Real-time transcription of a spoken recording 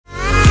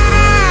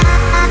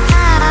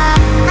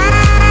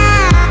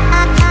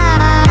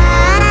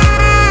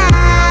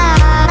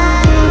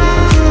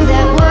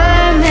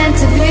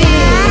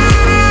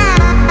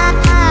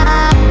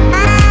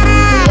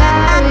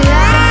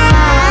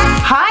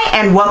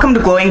Welcome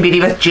to Glowing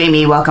Beauty with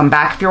Jamie. Welcome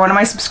back if you're one of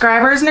my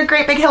subscribers, and a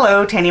great big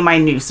hello to any of my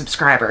new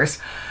subscribers.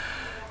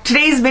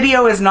 Today's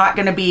video is not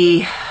going to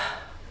be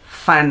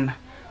fun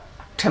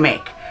to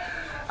make.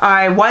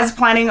 I was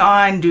planning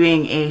on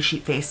doing a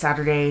sheet face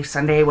Saturday,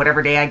 Sunday,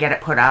 whatever day I get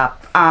it put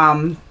up.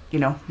 You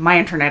know, my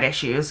internet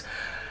issues.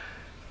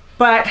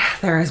 But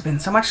there has been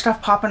so much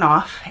stuff popping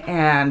off,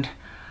 and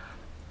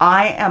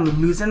I am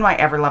losing my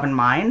ever-loving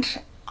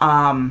mind. So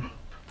I'm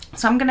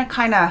going to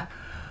kind of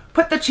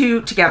put the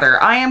two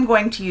together. I am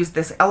going to use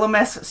this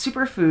LMS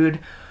Superfood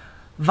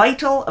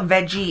Vital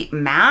Veggie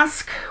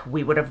Mask.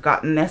 We would have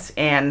gotten this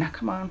in,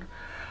 come on,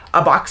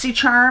 a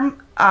BoxyCharm.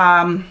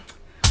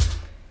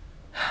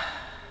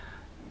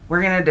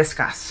 We're going to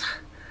discuss.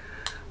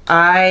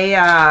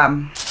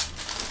 I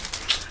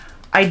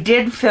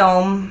did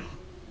film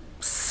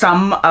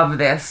some of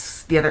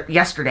this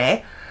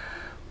yesterday,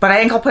 but I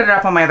think I'll put it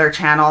up on my other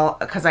channel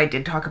because I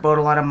did talk about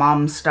a lot of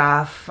mom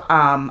stuff.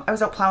 I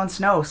was out plowing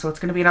snow, so it's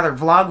going to be another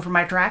vlog from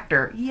my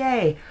tractor.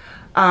 Yay!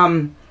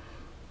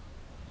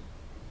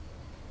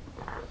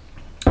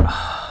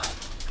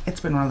 It's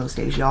been one of those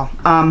days, y'all.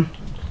 I've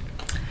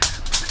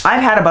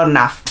had about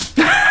enough.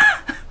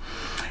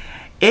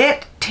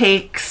 It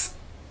takes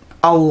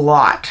a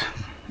lot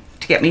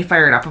to get me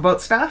fired up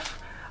about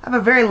stuff. I have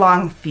a very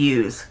long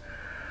fuse.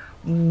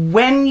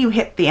 When you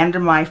hit the end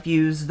of my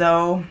fuse,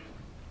 though,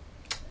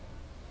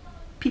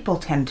 people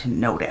tend to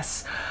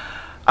notice.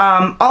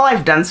 All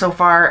I've done so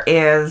far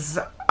is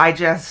I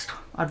just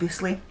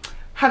obviously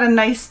had a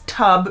nice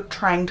tub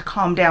trying to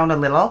calm down a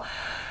little.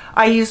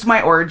 I used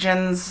my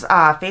Origins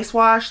face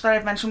wash that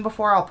I've mentioned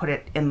before. I'll put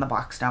it in the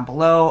box down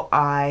below.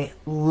 I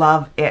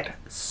love it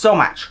so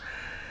much.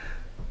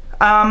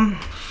 I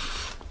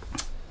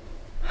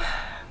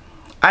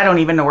don't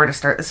even know where to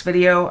start this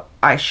video.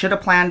 I should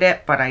have planned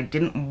it, but I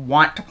didn't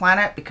want to plan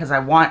it because I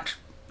want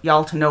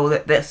y'all to know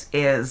that this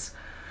is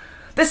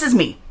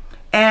me.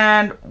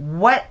 And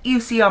what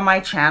you see on my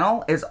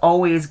channel is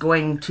always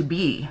going to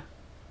be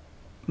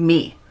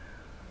me.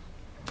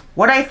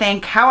 What I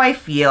think, how I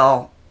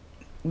feel,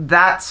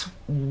 that's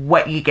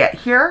what you get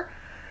here.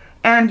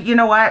 And you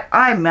know what?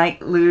 I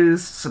might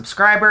lose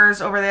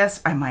subscribers over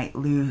this. I might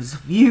lose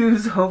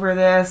views over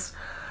this.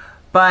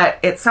 But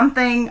it's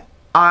something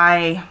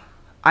I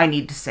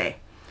need to say.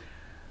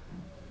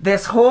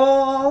 This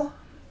whole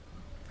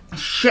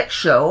shit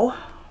show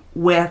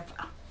with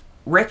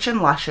Rich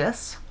and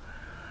Luscious.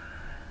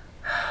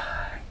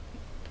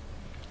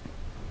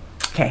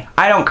 Okay,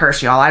 I don't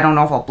curse, y'all. I don't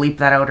know if I'll bleep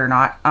that out or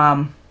not.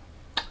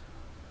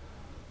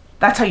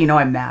 That's how you know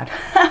I'm mad.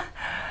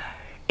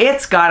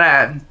 It's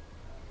gotta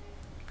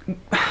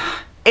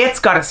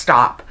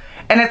stop.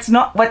 And it's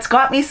not, what's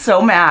got me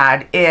so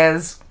mad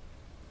is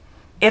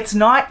it's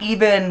not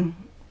even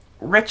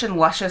Rich and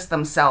Luscious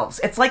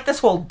themselves. It's like this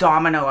whole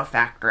domino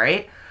effect,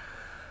 right?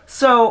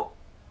 So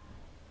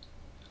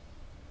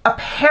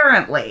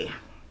apparently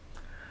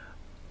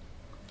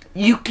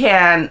you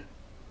can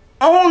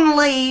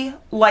only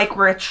like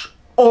Rich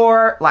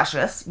or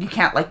Luscious. You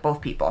can't like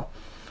both people.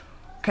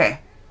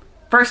 Okay,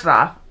 first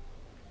off,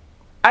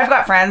 I've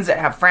got friends that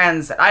have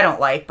friends that I don't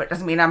like, but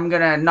doesn't mean I'm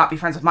gonna not be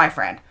friends with my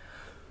friend.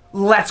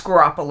 Let's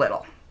grow up a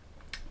little.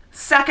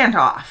 Second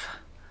off,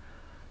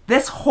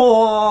 this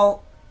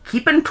whole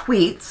keeping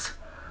tweets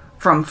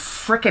from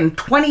frickin'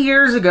 20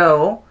 years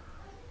ago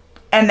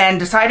and then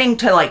deciding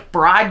to like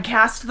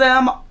broadcast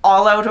them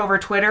all out over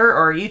Twitter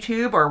or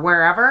YouTube or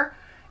wherever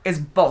is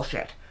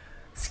bullshit.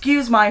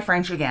 Excuse my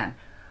French again.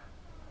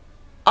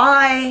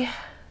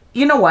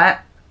 You know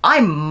what?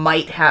 I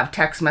might have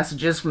text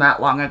messages from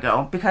that long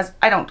ago because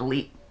I don't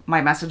delete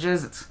my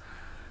messages. It's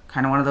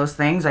kind of one of those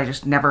things. I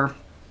just never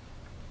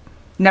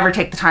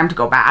take the time to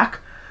go back.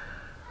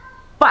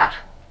 But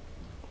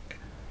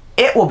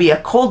it will be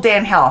a cold day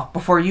in hell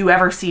before you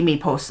ever see me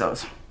post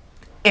those,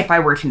 if I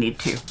were to need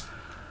to.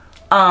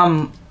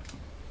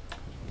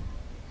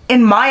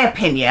 In my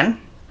opinion,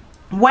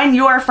 when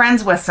you are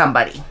friends with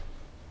somebody,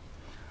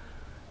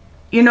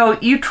 you know,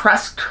 you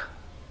trust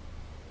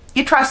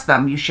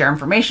them, you share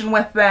information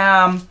with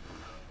them,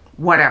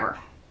 whatever.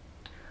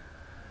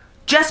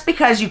 Just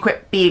because you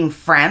quit being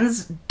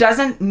friends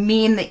doesn't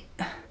mean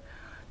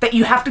that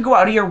you have to go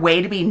out of your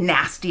way to be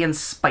nasty and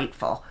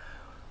spiteful.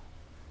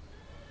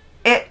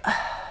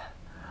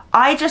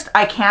 I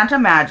can't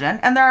imagine,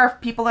 and there are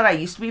people that I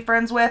used to be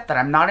friends with that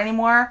I'm not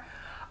anymore.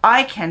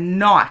 I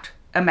cannot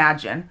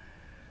imagine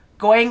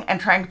going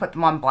and trying to put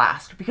them on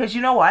blast, because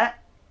you know what?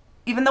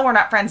 Even though we're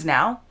not friends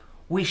now,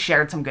 we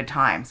shared some good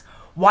times.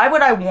 Why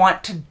would I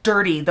want to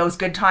dirty those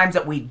good times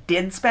that we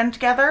did spend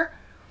together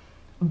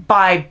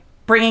by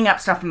bringing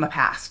up stuff from the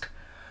past?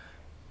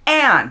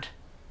 And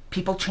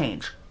people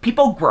change,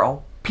 people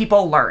grow,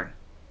 people learn.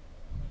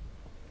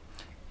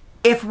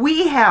 If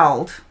we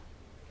held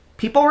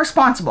people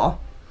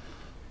responsible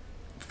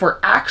for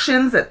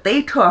actions that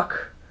they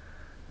took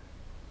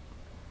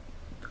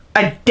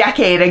a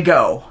decade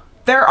ago,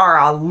 there are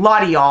a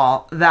lot of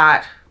y'all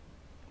that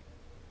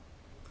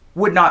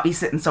would not be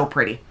sitting so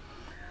pretty.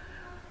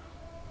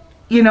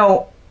 You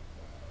know,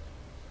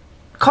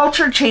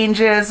 culture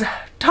changes,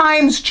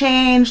 Times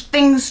change,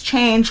 things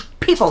change,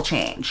 people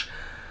change.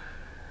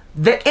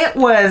 That it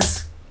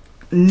was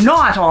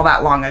not all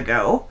that long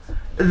ago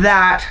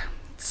that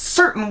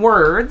certain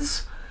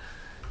words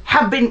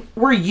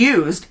were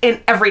used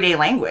in everyday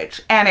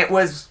language, and it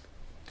was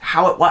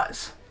how it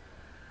was.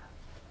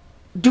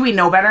 Do we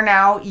know better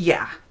now?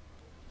 Yeah.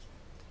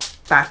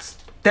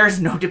 There's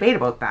no debate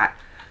about that.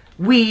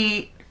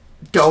 We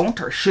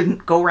don't or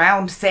shouldn't go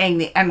around saying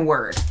the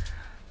N-word.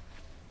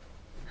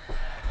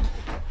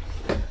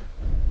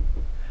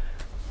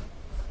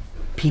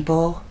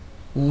 People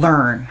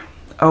learn,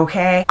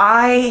 okay?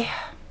 I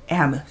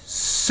am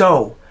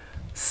so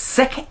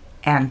sick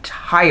and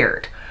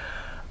tired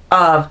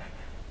of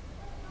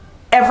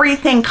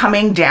everything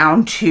coming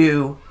down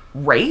to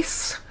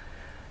race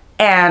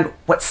and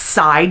what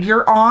side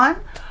you're on.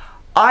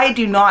 I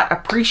do not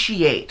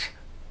appreciate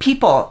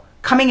people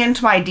coming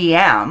into my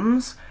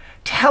DMs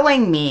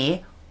telling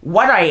me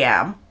what I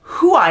am,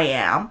 who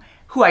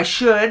I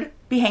should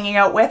be hanging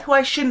out with, who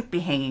I shouldn't be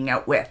hanging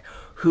out with,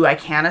 who I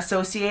can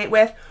associate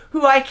with,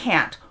 who I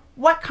can't,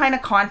 what kind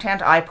of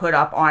content I put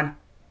up on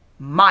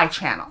my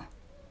channel.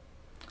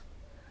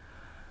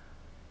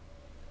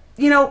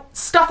 You know,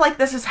 stuff like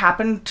this has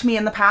happened to me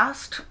in the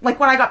past. Like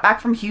when I got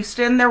back from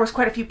Houston, there was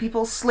quite a few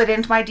people slid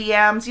into my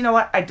DMs. You know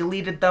what? I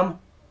deleted them.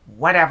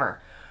 Whatever.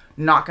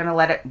 Not gonna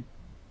let it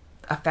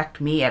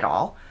affect me at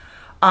all.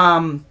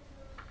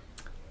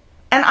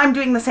 And I'm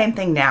doing the same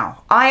thing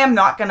now. I am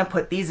not gonna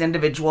put these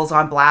individuals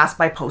on blast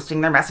by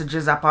posting their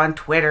messages up on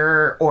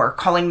Twitter or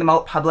calling them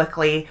out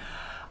publicly.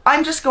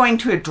 I'm just going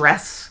to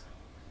address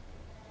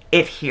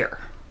it here.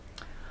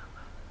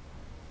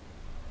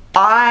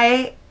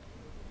 I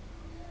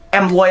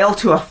am loyal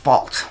to a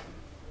fault.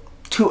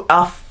 To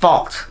a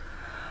fault.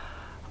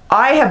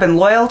 I have been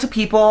loyal to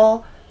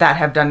people that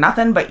have done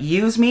nothing but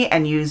use me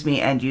and use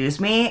me and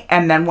use me.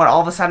 And then when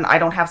all of a sudden I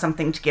don't have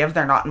something to give,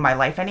 they're not in my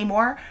life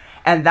anymore.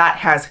 And that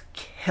has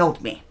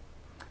killed me.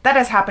 That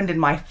has happened in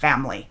my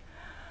family.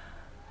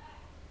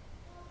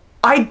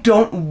 I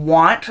don't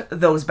want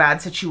those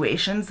bad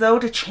situations, though,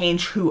 to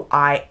change who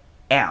I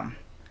am.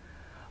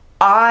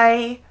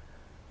 I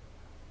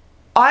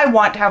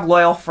want to have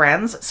loyal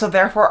friends, so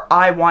therefore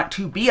I want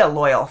to be a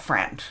loyal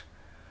friend.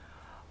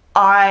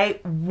 I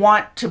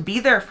want to be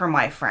there for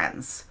my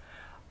friends.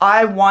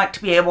 I want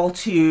to be able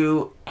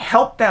to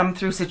help them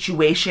through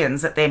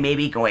situations that they may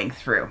be going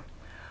through.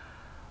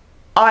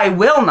 I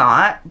will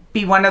not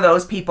be one of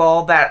those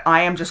people that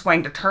I am just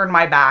going to turn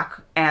my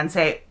back and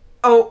say,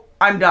 oh,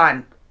 I'm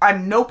done.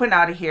 I'm noping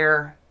out of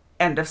here.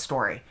 End of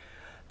story.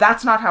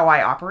 That's not how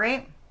I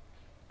operate.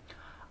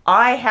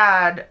 I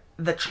had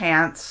the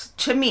chance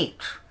to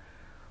meet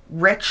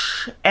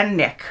Rich and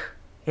Nick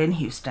in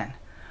Houston.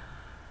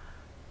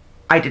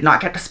 I did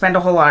not get to spend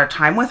a whole lot of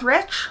time with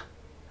Rich.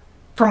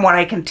 From what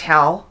I can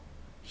tell,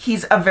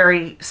 he's a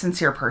very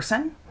sincere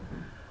person.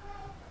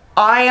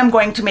 I am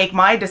going to make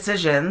my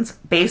decisions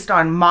based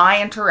on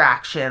my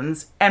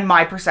interactions and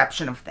my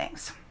perception of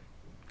things.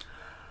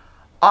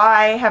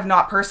 I have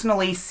not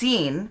personally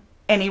seen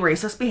any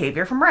racist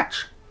behavior from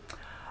Rich.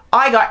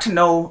 I got to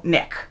know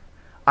Nick.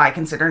 I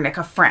consider Nick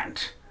a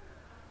friend.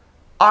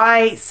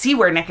 I see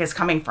where Nick is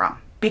coming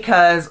from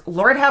because,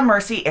 Lord have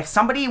mercy, if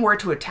somebody were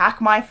to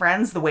attack my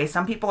friends the way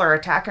some people are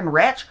attacking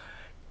Rich,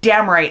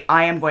 damn right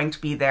I am going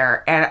to be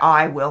there and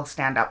I will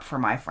stand up for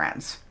my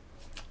friends.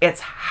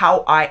 It's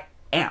how I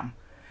am.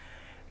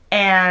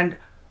 And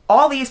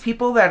all these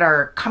people that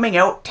are coming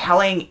out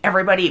telling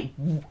everybody,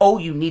 oh,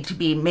 you need to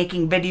be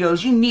making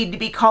videos, you need to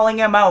be calling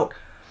him out.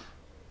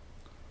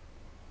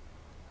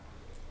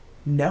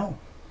 No.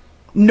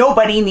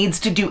 Nobody needs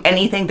to do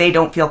anything they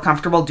don't feel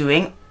comfortable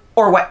doing,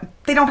 or what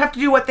they don't have to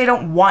do what they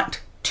don't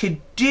want to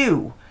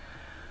do.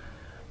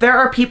 There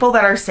are people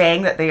that are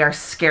saying that they are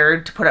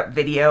scared to put up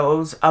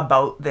videos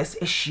about this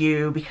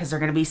issue because they're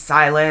going to be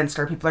silenced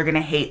or people are going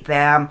to hate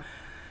them.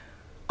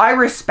 I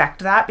respect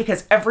that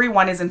because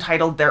everyone is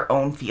entitled to their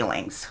own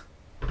feelings.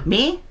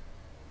 Me?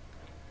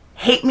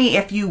 Hate me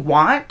if you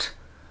want.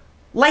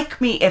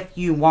 Like me if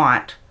you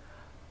want.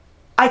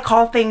 I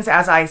call things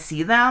as I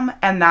see them,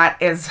 and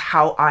that is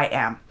how I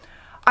am.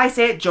 I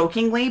say it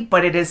jokingly,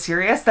 but it is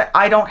serious that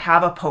I don't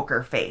have a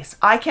poker face.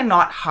 I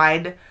cannot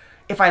hide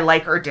if I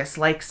like or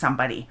dislike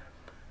somebody.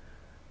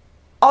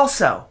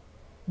 Also,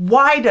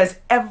 why does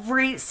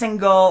every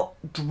single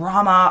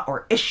drama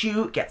or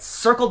issue get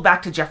circled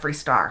back to Jeffree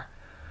Star?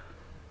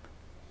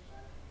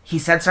 He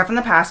said stuff in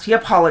the past. He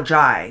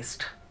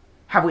apologized.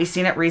 Have we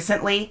seen it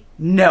recently?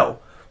 No.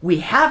 We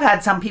have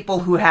had some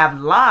people who have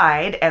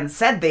lied and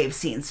said they've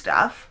seen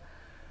stuff.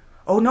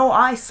 Oh no,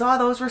 I saw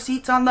those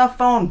receipts on the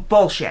phone.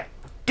 Bullshit.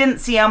 Didn't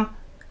see them.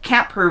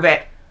 Can't prove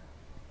it.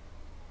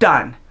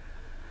 Done.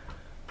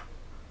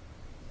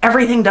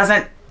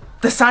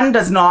 The sun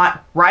does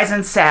not rise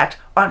and set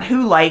on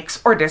who likes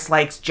or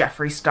dislikes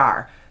Jeffree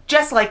Star.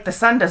 Just like the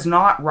sun does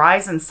not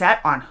rise and set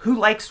on who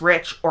likes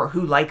Rich or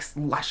who likes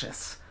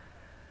Lushious.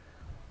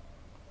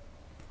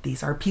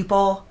 These are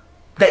people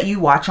that you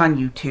watch on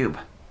YouTube.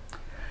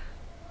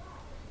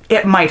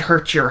 It might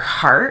hurt your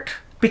heart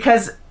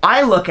Because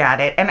I look at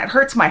it and it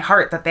hurts my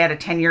heart that they had a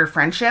 10-year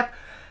friendship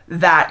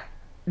that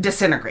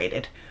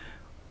disintegrated.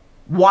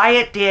 Why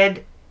it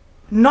did,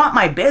 not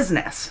my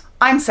business.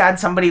 I'm sad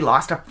somebody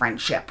lost a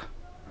friendship.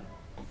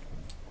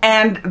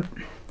 And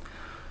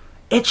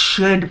it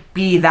should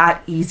be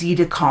that easy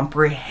to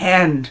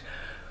comprehend.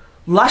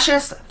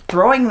 Lushious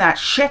throwing that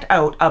shit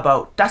out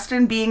about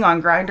Dustin being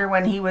on Grindr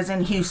when he was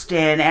in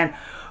Houston and,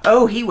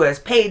 oh, he was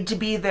paid to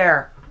be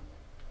there.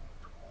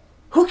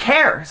 Who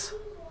cares?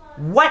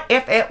 What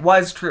if it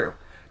was true?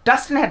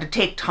 Dustin had to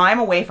take time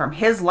away from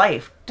his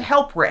life to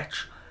help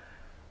Rich.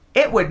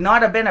 It would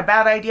not have been a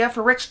bad idea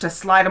for Rich to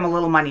slide him a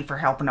little money for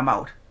helping him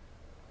out.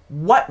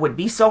 What would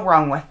be so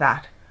wrong with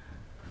that?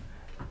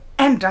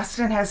 And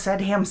Dustin has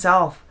said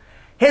himself,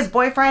 his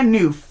boyfriend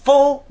knew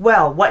full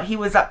well what he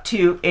was up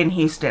to in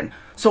Houston.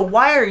 So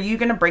why are you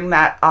going to bring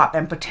that up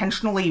and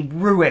potentially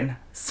ruin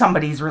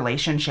somebody's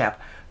relationship?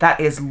 That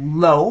is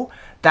low.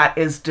 That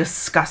is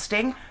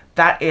disgusting.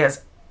 That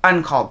is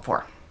uncalled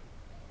for.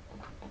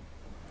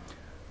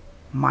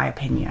 My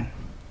opinion.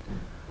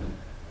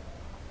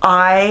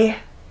 I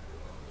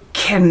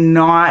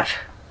cannot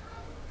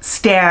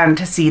stand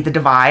to see the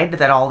divide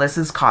that all this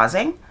is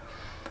causing.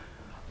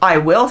 I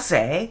will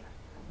say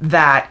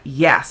that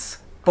yes,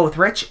 both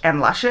Rich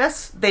and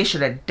Lushious, they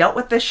should have dealt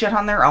with this shit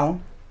on their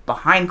own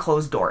behind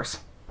closed doors.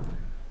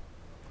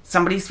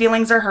 Somebody's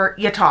feelings are hurt,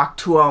 you talk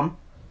to them.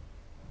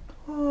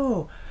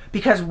 Oh,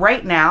 because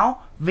right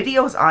now,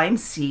 videos I'm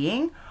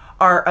seeing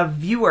are of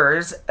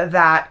viewers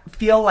that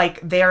feel like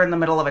they're in the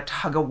middle of a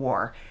tug of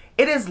war.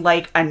 It is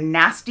like a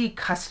nasty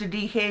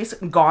custody case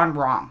gone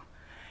wrong.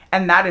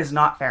 And that is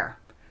not fair.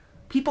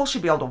 People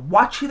should be able to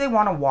watch who they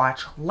want to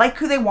watch, like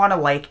who they want to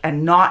like,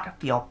 and not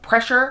feel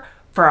pressure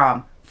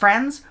from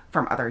friends,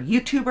 from other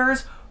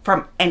YouTubers,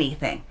 from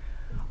anything.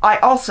 I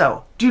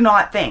also do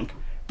not think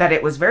that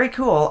it was very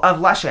cool of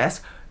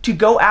Lushious to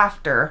go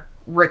after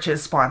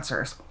Rich's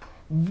sponsors.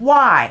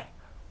 Why?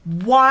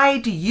 Why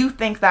do you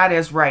think that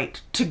is right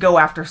to go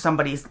after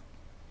somebody's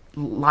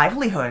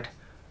livelihood?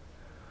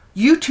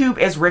 YouTube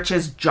is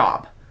Rich's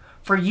job.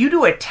 For you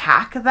to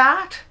attack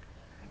that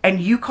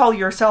and you call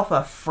yourself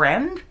a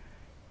friend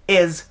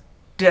is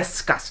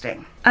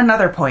disgusting.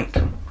 Another point.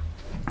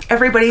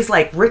 Everybody's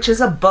like, Rich is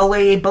a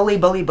bully, bully,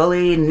 bully,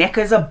 bully. Nick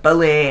is a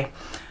bully.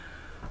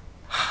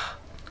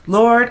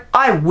 Lord,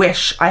 I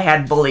wish I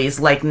had bullies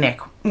like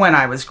Nick when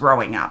I was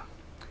growing up.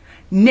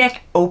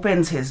 Nick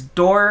opens his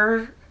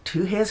door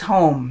to his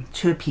home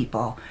to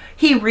people.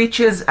 He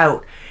reaches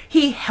out.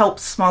 He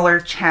helps smaller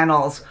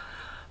channels.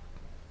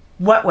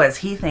 What was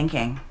he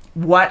thinking?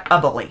 What a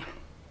bully.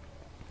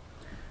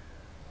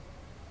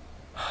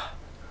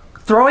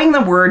 Throwing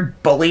the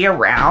word bully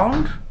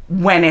around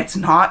when it's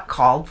not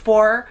called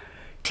for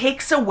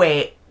takes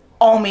away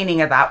all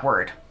meaning of that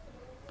word.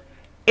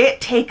 It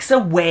takes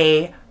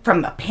away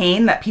from the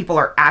pain that people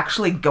are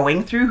actually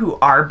going through who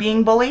are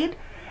being bullied,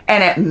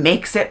 and it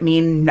makes it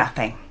mean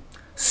nothing.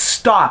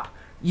 Stop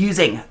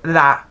using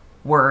that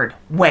word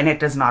when it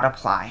does not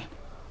apply.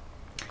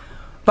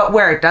 But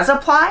where it does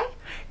apply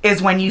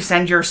is when you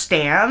send your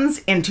stans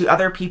into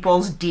other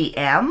people's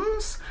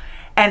DMs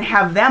and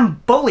have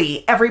them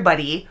bully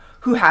everybody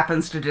who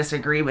happens to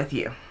disagree with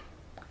you.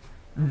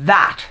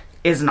 That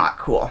is not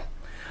cool.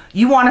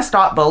 You want to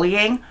stop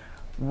bullying?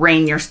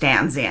 Rein your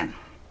stans in.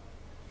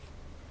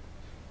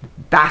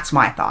 That's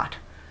my thought.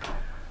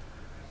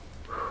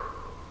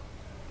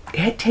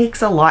 It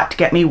takes a lot to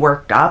get me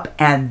worked up,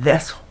 and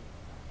this,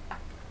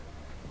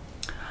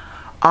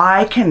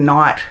 I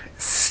cannot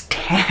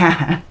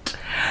stand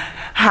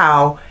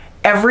how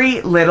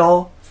every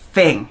little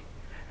thing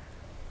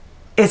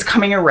is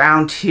coming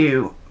around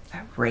to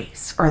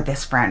race or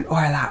this friend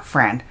or that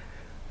friend.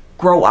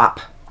 Grow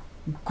up.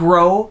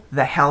 Grow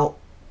the hell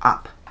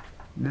up.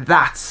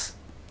 That's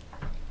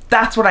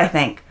what I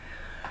think.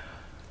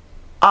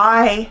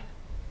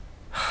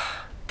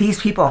 These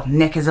people,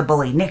 Nick is a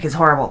bully, Nick is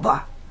horrible,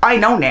 blah. I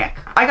know Nick.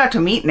 I got to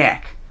meet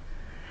Nick.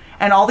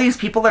 And all these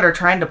people that are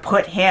trying to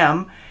put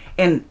him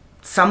in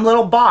some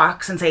little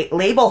box and say,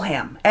 label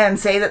him and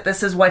say that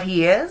this is what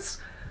he is.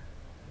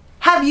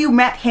 Have you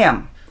met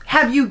him?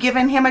 Have you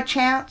given him a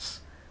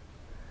chance?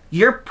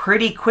 You're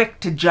pretty quick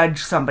to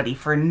judge somebody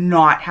for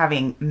not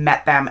having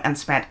met them and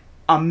spent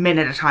a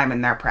minute of time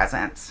in their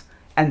presence.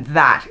 And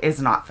that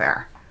is not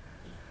fair.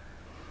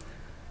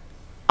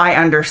 I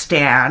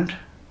understand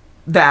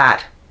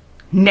that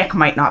Nick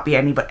might not be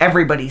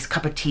everybody's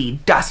cup of tea.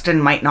 Dustin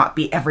might not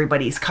be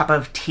everybody's cup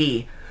of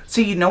tea. So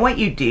you know what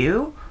you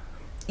do?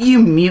 You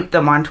mute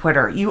them on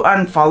Twitter. You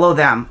unfollow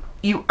them.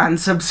 You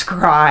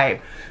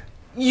unsubscribe.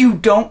 You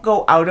don't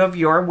go out of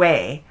your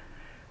way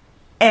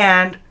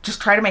and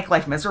just try to make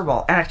life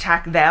miserable and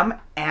attack them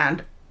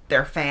and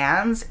their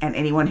fans and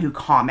anyone who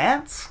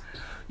comments.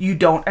 You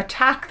don't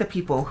attack the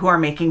people who are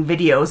making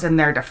videos in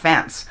their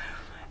defense.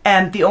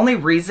 And the only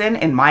reason,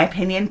 in my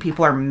opinion,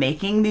 people are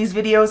making these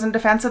videos in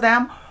defense of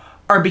them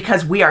are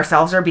because we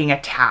ourselves are being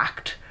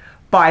attacked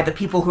by the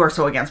people who are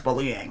so against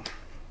bullying.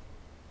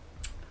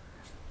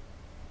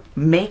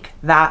 Make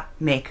that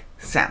make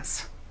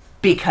sense,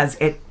 because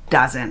it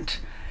doesn't.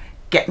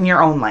 Get in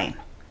your own lane.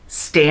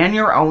 Stay in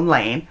your own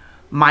lane.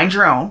 Mind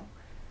your own.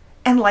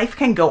 And life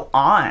can go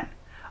on.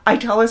 I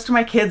tell this to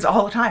my kids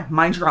all the time.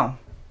 Mind your own.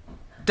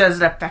 Does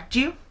it affect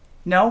you?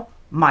 No.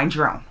 Mind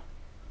your own.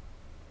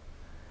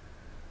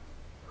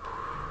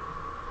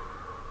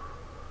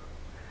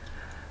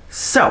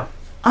 So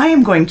I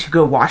am going to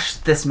go wash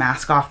this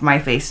mask off my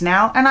face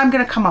now, and I'm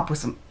going to come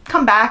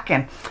back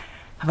and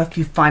have a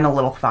few final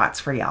little thoughts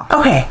for y'all.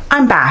 Okay,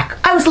 I'm back.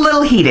 I was a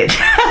little heated.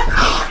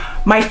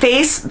 My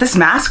face, this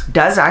mask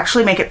does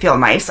actually make it feel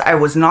nice. I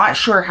was not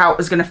sure how it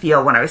was going to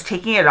feel when I was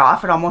taking it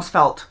off. It almost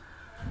felt,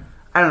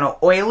 I don't know,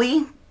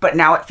 oily, but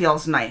now it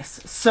feels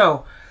nice.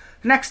 So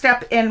the next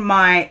step in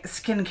my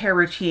skincare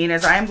routine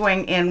is I'm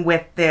going in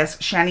with this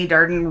Shani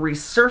Darden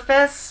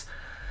Resurface.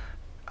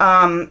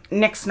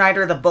 Nick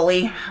Snyder, the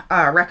bully,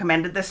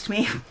 recommended this to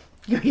me.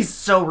 He's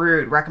so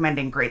rude,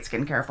 recommending great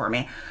skincare for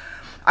me.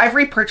 I've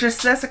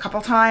repurchased this a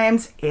couple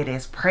times. It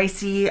is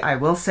pricey, I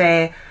will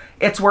say.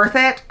 It's worth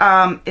it.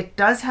 It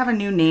does have a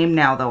new name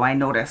now, though, I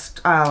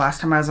noticed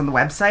last time I was on the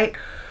website.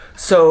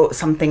 So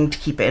something to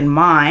keep in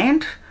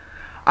mind.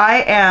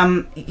 I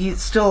am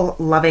still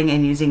loving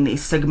and using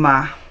these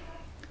Sigma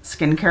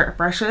skincare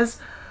brushes.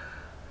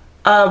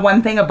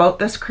 One thing about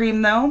this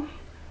cream, though,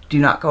 do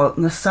not go out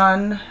in the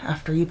sun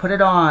after you put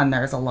it on.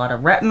 There's a lot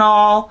of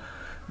retinol.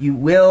 You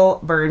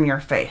will burn your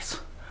face.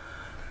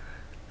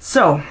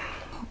 So,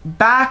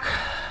 back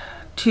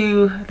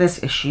to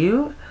this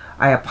issue.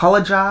 I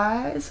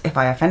apologize if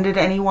I offended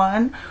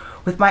anyone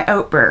with my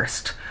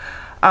outburst.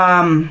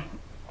 I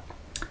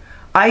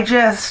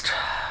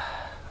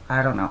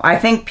don't know. I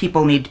think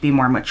people need to be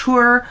more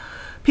mature.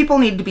 People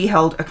need to be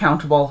held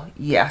accountable,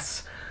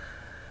 yes.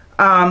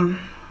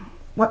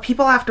 What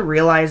people have to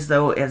realize,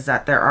 though, is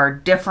that there are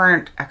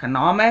different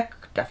economic,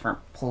 different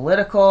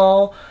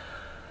political,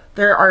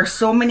 there are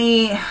so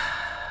many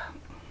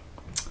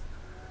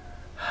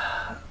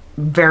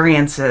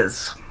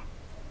variances.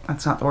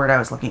 That's not the word I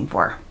was looking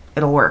for.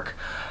 It'll work.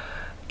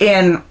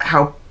 In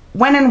how,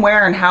 when and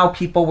where and how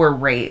people were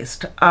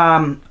raised.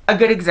 A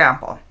good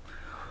example.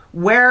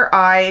 Where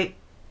I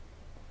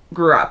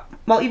grew up,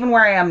 well, even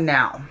where I am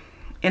now,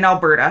 in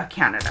Alberta,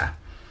 Canada,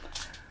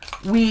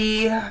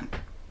 we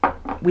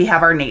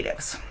have our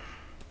natives.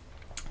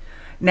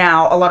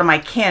 Now, a lot of my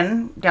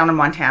kin down in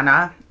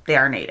Montana, they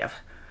are native.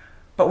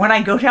 But when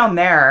I go down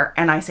there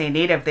and I say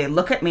native, they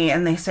look at me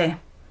and they say,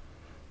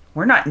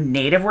 we're not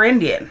native, we're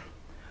Indian.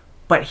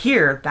 But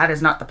here, that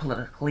is not the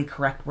politically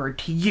correct word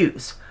to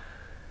use.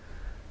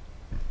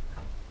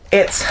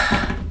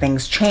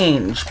 Things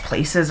change,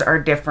 places are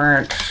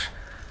different.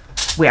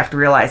 We have to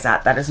realize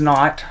that. That is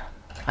not,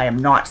 I am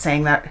not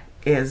saying that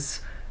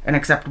is an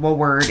acceptable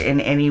word in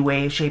any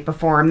way, shape, or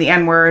form. The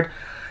N-word.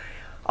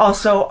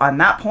 Also, on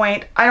that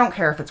point, I don't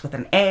care if it's with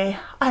an A.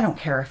 I don't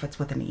care if it's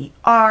with an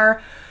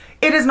ER.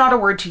 It is not a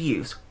word to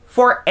use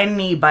for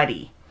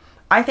anybody.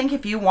 I think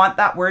if you want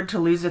that word to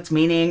lose its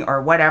meaning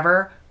or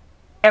whatever,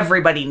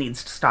 everybody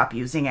needs to stop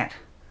using it.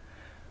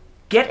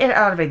 Get it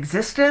out of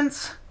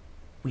existence.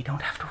 We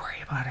don't have to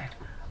worry about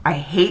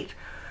it.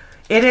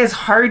 It is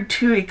hard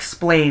to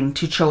explain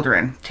to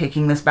children,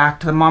 taking this back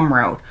to the mom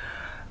road,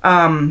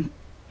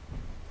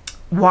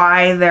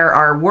 why there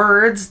are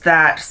words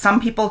that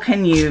some people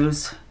can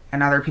use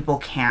and other people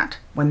can't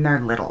when they're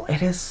little.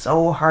 It is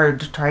so hard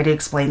to try to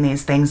explain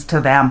these things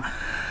to them.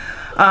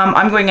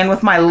 I'm going in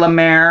with my La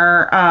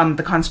Mer,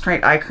 the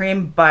Concentrate Eye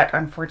Cream, but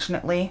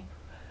unfortunately,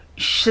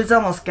 she's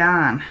almost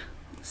gone.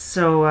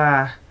 So,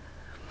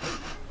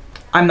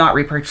 I'm not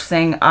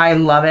repurchasing. I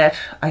love it.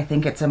 I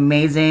think it's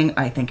amazing.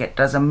 I think it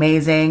does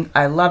amazing.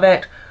 I love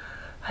it.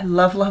 I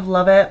love, love,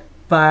 love it.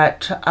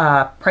 But,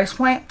 price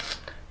point,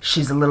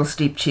 she's a little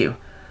steep too.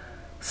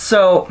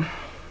 So,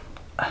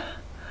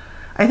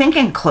 I think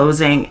in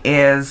closing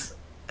is,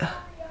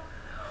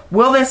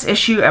 will this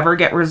issue ever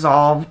get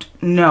resolved?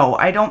 No,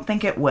 I don't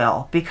think it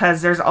will,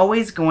 because there's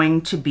always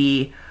going to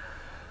be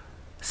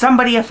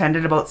somebody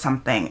offended about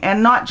something,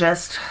 and not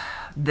just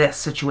this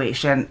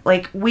situation.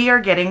 Like, we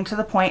are getting to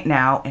the point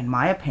now, in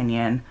my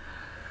opinion,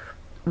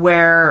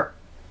 where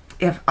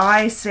if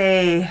I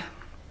say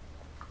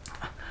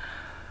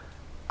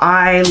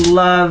I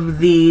love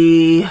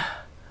the,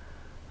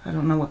 I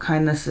don't know what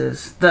kind this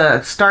is, the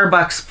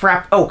Starbucks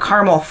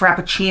caramel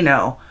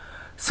Frappuccino,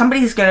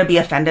 somebody's going to be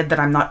offended that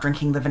I'm not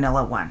drinking the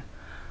vanilla one.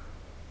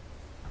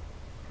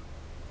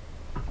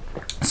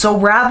 So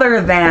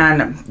rather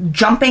than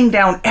jumping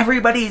down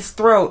everybody's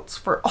throats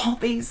for all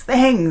these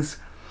things,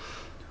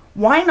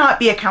 why not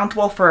be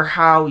accountable for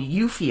how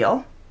you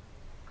feel?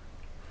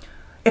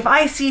 If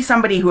I see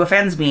somebody who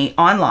offends me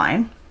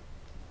online,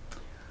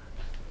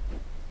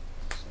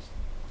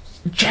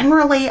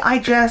 generally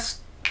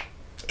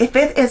if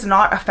it is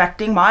not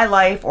affecting my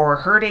life or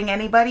hurting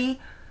anybody,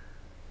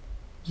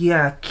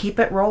 yeah, keep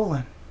it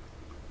rolling.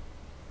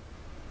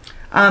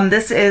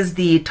 This is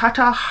the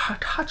Tata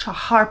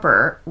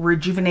Harper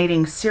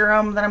Rejuvenating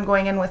Serum that I'm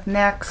going in with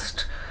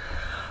next.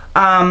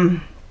 Like,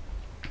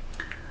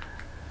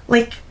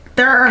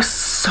 there are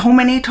so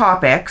many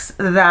topics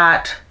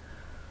that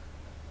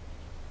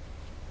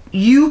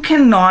You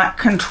cannot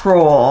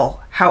control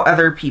how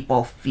other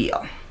people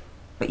feel,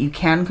 but you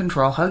can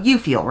control how you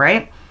feel,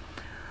 right?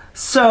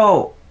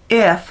 So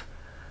if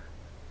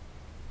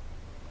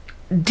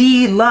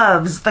D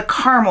loves the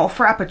caramel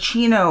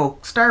frappuccino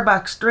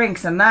Starbucks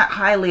drinks and that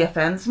highly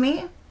offends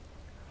me,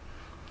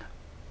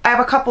 I have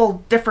a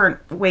couple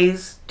different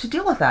ways to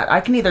deal with that.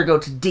 I can either go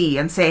to D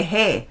and say,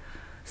 hey,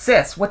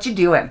 sis, what you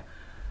doing?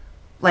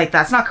 Like,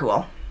 that's not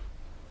cool.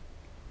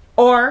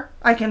 Or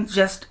I can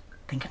just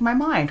think in my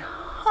mind,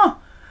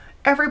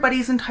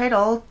 everybody's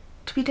entitled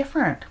to be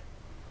different,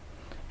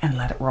 and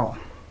let it roll.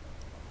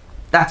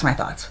 That's my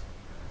thoughts.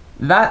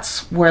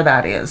 That's where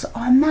that is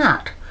on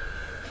that.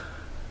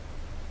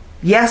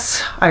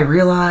 Yes, I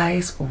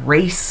realize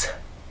race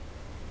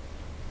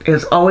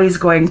is always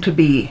going to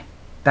be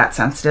that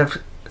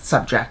sensitive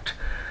subject.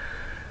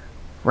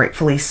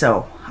 Rightfully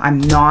so. I'm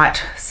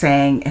not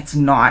saying it's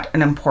not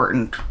an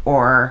important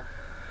or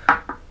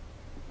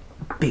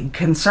big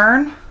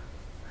concern.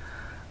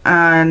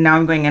 And now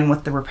I'm going in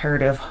with the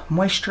reparative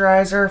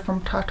moisturizer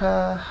from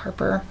Tata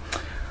Harper.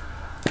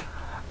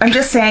 I'm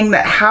just saying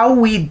that how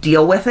we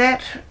deal with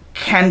it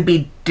can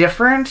be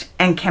different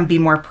and can be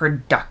more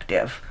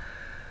productive.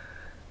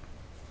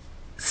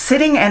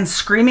 Sitting and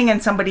screaming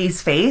in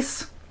somebody's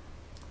face,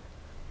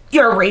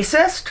 you're a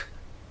racist,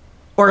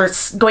 or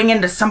going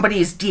into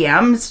somebody's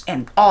DMs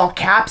in all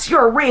caps,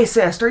 you're a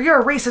racist, or you're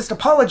a racist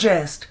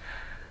apologist.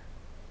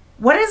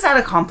 What is that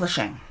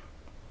accomplishing?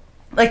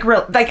 Like,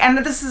 and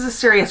this is a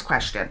serious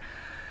question.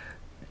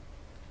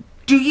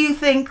 Do you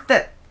think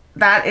that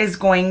that is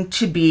going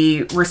to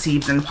be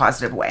received in a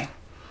positive way?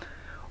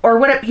 Or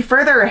would it be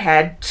further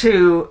ahead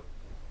to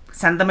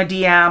send them a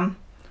DM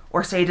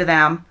or say to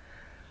them,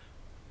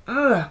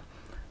 ugh,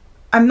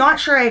 I'm not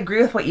sure I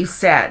agree with what you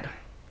said.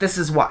 This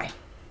is why.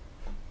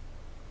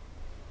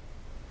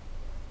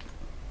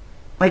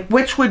 Like,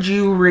 which would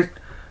you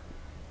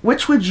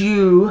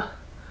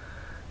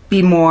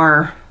be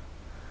more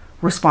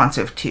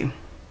responsive to?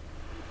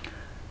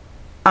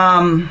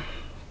 I'm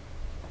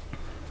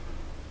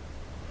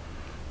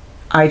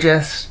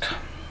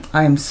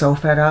so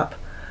fed up.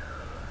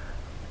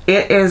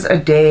 It is a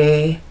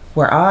day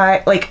where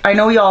I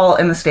know y'all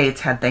in the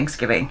States had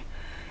Thanksgiving,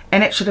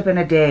 and it should have been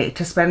a day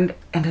to spend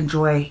and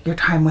enjoy your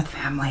time with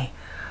family.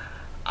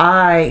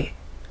 I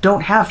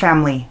don't have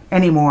family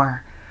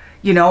anymore.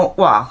 You know,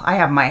 well, I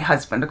have my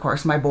husband, of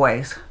course, my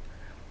boys.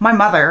 My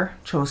mother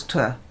chose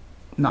to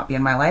not be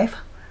in my life.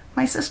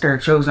 My sister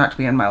chose not to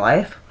be in my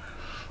life.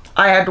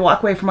 I had to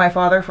walk away from my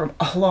father from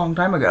a long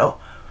time ago.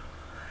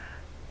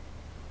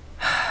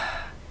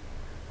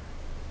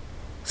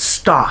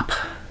 Stop.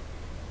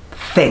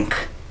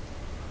 Think.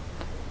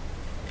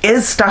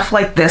 Is stuff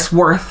like this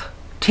worth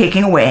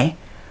taking away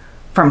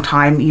from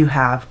time you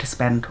have to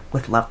spend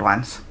with loved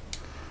ones?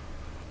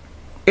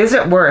 Is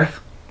it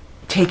worth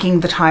taking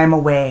the time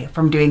away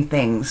from doing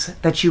things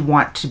that you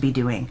want to be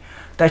doing,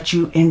 that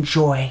you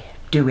enjoy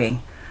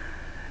doing?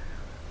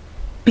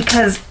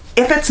 Because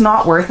if it's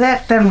not worth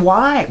it, then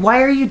why?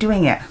 Why are you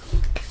doing it?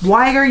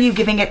 Why are you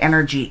giving it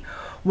energy?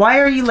 Why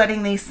are you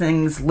letting these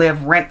things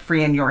live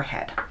rent-free in your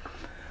head?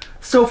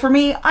 So for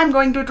me, I'm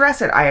going to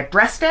address it. I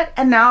addressed it,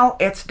 and now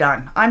it's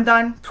done. I'm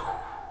done.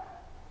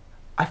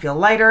 I feel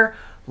lighter.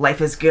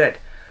 Life is good.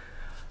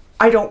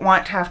 I don't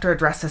want to have to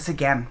address this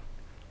again.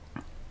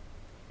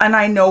 And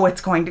I know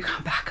it's going to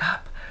come back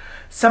up.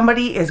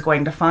 Somebody is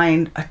going to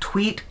find a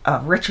tweet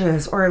of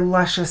Rich's or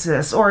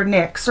Lushious's or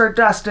Nick's or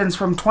Dustin's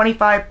from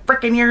 25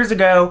 freaking years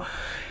ago,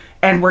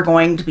 and we're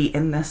going to be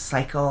in this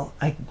cycle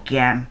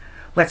again.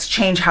 Let's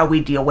change how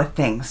we deal with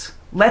things.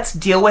 Let's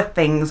deal with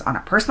things on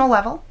a personal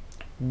level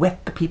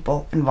with the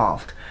people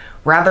involved,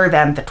 rather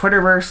than the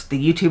Twitterverse,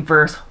 the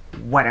YouTubeverse,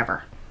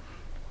 whatever.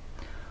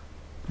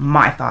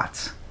 My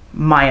thoughts,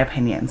 my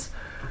opinions.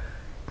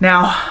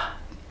 Now,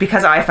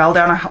 because I fell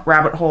down a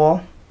rabbit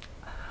hole,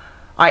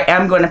 I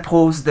am going to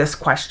pose this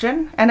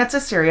question, and it's a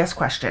serious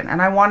question,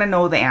 and I want to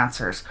know the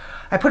answers.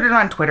 I put it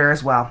on Twitter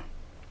as well.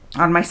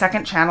 On my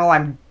second channel,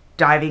 I'm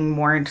diving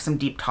more into some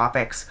deep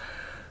topics.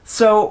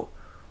 So,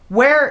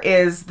 where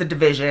is the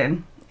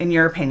division, in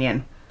your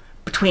opinion,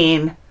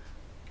 between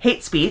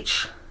hate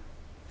speech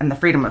and the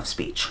freedom of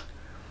speech?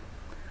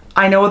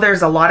 I know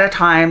there's a lot of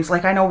times,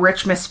 like I know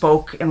Rich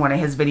misspoke in one of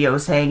his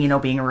videos saying, you know,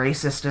 being a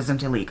racist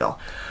isn't illegal.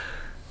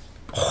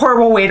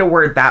 Horrible way to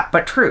word that,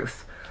 but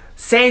truth.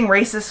 Saying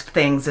racist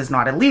things is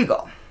not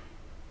illegal.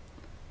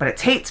 But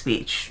it's hate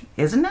speech,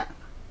 isn't it?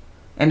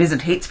 And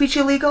isn't hate speech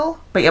illegal?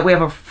 But yet we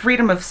have a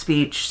freedom of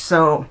speech,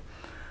 so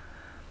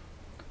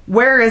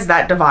where is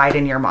that divide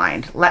in your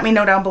mind? Let me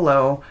know down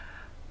below.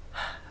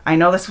 I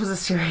know this was a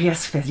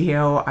serious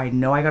video. I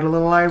know I got a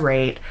little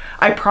irate.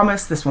 I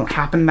promise this won't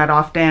happen that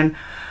often.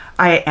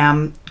 I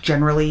am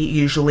generally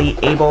usually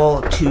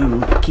able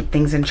to keep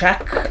things in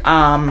check.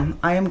 I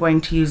am going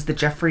to use the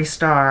Jeffree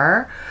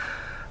Star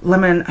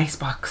Lemon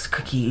Icebox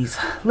Cookies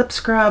Lip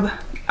Scrub.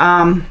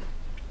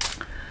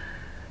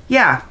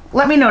 Yeah,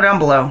 let me know down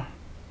below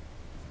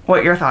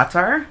what your thoughts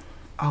are.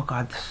 Oh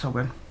God, this is so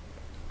good.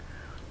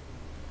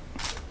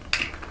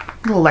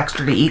 A little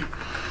extra to eat.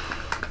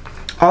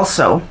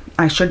 Also,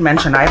 I should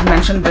mention, I've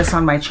mentioned this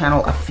on my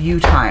channel a few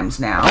times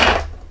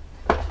now.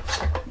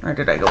 Or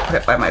did I go put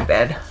it by my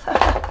bed?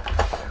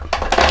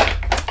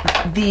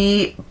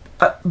 The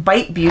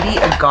Bite Beauty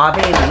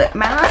Agave Lip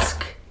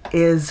Mask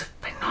is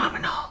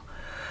phenomenal.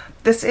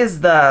 This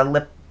is the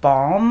lip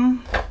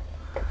balm,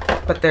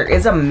 but there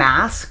is a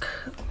mask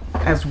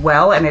as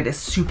well, and it is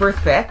super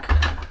thick.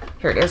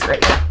 Here it is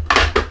right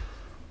here.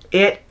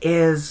 It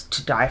is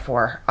to die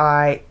for.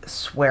 I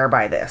swear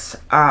by this.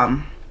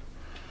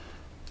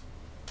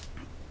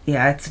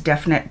 Yeah, it's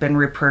definitely been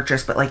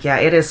repurchased, but like, yeah,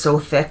 it is so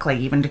thick, like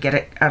even to get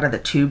it out of the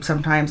tube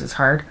sometimes is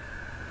hard.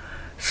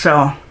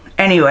 So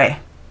anyway,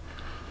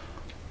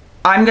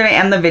 I'm going to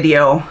end the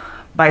video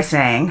by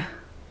saying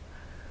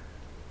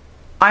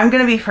I'm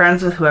going to be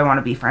friends with who I want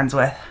to be friends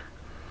with.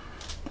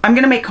 I'm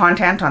going to make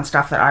content on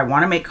stuff that I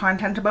want to make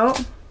content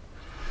about.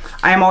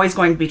 I am always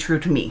going to be true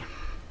to me.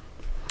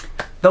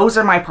 Those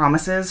are my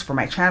promises for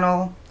my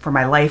channel, for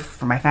my life,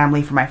 for my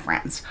family, for my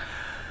friends.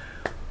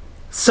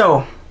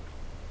 So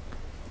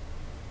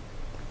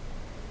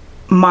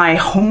my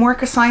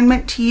homework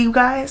assignment to you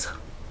guys,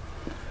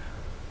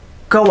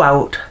 go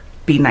out,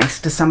 be nice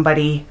to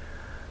somebody.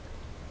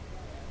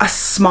 A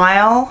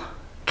smile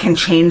can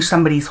change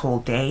somebody's whole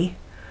day.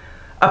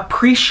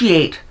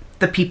 Appreciate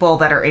the people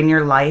that are in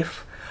your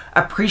life.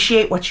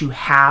 Appreciate what you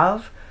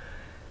have.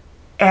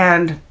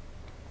 And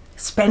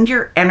spend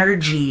your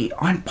energy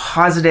on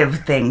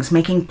positive things,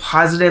 making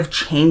positive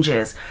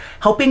changes,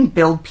 helping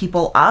build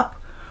people up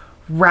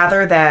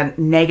rather than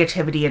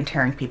negativity and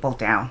tearing people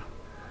down.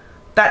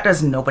 That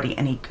does nobody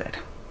any good.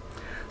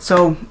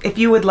 So if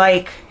you would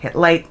like, hit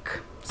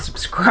like,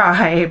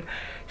 subscribe,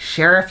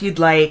 share if you'd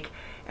like.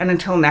 And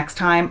until next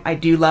time, I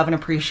do love and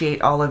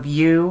appreciate all of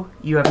you.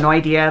 You have no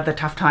idea the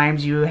tough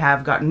times you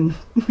have gotten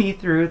me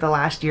through the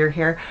last year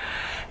here.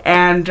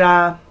 And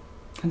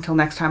until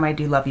next time, I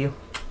do love you.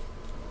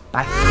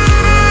 Bye.